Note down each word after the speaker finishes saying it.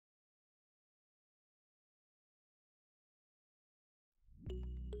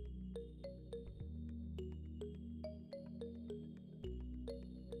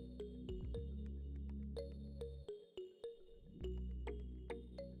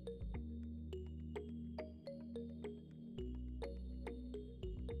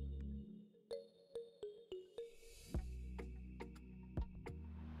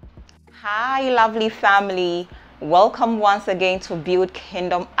Hi lovely family, welcome once again to Build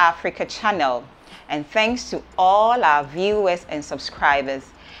Kingdom Africa channel, and thanks to all our viewers and subscribers.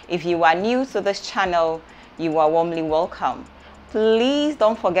 If you are new to this channel, you are warmly welcome. Please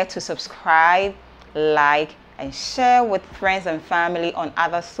don't forget to subscribe, like and share with friends and family on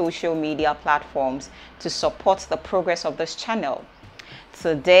other social media platforms to support the progress of this channel.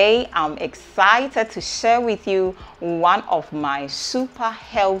 Today, I'm excited to share with you one of my super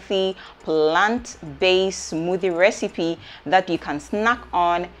healthy plant-based smoothie recipe that you can snack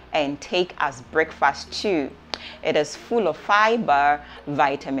on and take as breakfast too. It is full of fiber,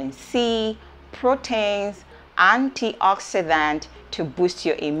 vitamin C, proteins, antioxidant to boost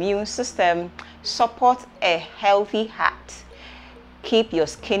your immune system, support a healthy heart, keep your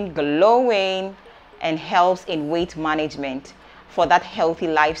skin glowing, and helps in weight management for that healthy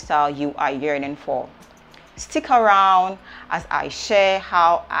lifestyle you are yearning for. Stick around as I share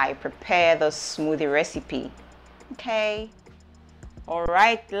how I prepare the smoothie recipe. Okay. All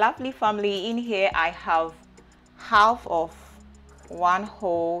right, lovely family, in here I have half of one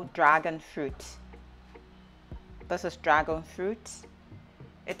whole dragon fruit. This is dragon fruit.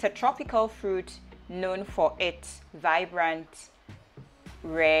 It's a tropical fruit known for its vibrant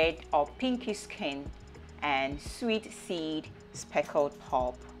red or pinky skin and sweet seed speckled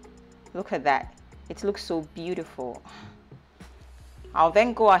pulp. Look at that, it looks so beautiful. I'll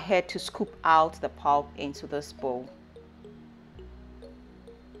then go ahead to scoop out the pulp into this bowl.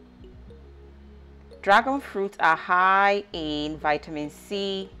 Dragon fruits are high in vitamin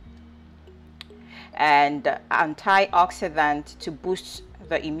C and antioxidant to boost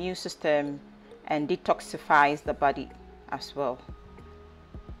the immune system and detoxifies the body as well.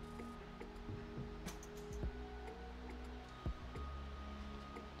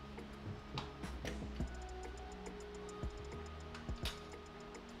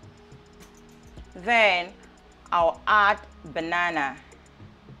 Then I'll add banana.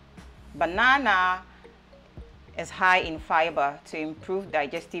 Banana is high in fiber to improve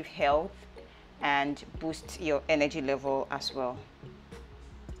digestive health and boost your energy level as well.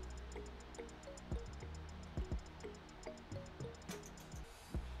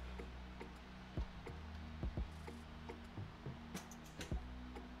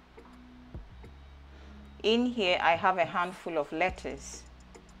 In here I have a handful of lettuce.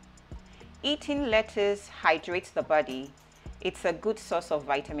 Eating lettuce hydrates the body. It's a good source of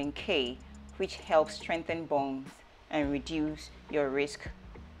vitamin K, which helps strengthen bones and reduce your risk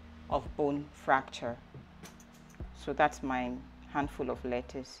of bone fracture. So that's my handful of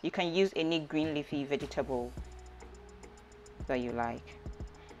lettuce. You can use any green leafy vegetable that you like.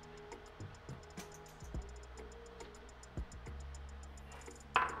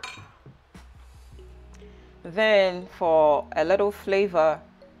 Then for a little flavor,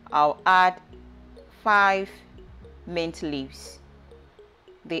 I'll add 5 mint leaves.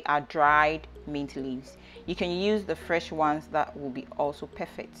 They are dried mint leaves. You can use the fresh ones, that will be also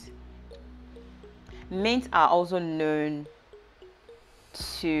perfect. Mint are also known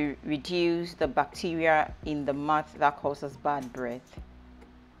to reduce the bacteria in the mouth that causes bad breath.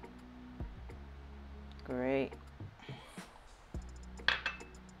 Great.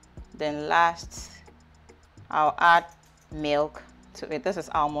 Then last, I'll add milk to it. This is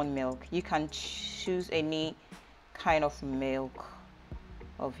almond milk. You can choose any kind of milk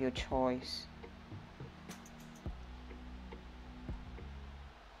of your choice.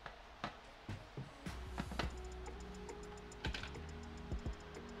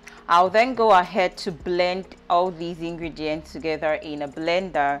 I'll then go ahead to blend all these ingredients together in a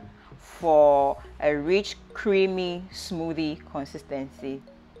blender for a rich, creamy smoothie consistency.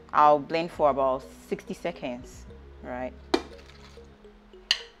 I'll blend for about 60 seconds, right?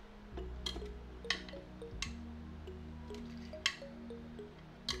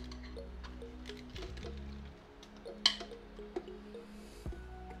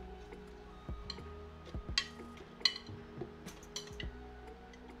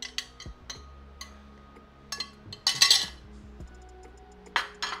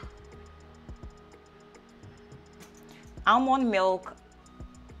 Almond milk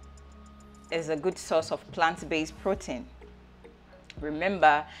is a good source of plant-based protein.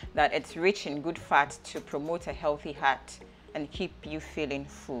 Remember that it's rich in good fats to promote a healthy heart and keep you feeling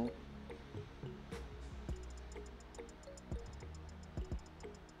full.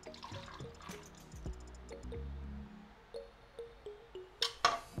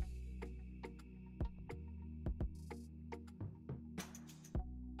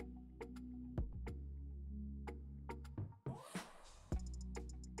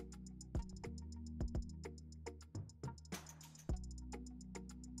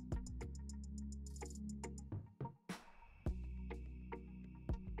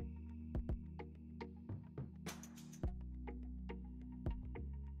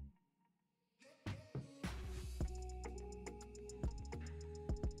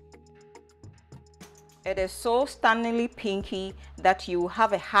 It is so stunningly pinky that you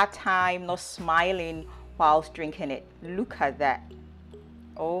have a hard time not smiling whilst drinking it. Look at that.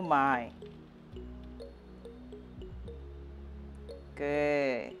 Oh my.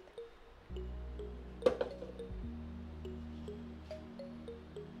 Good.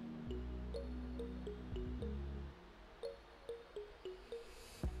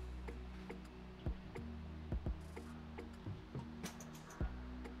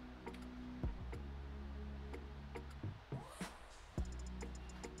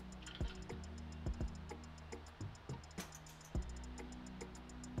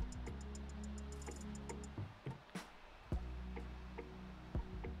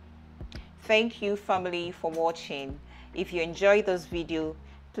 Thank you, family, for watching. If you enjoyed this video,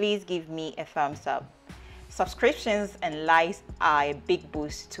 please give me a thumbs up. Subscriptions and likes are a big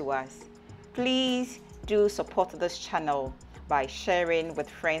boost to us. Please do support this channel by sharing with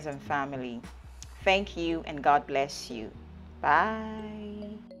friends and family. Thank you and God bless you.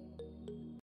 Bye.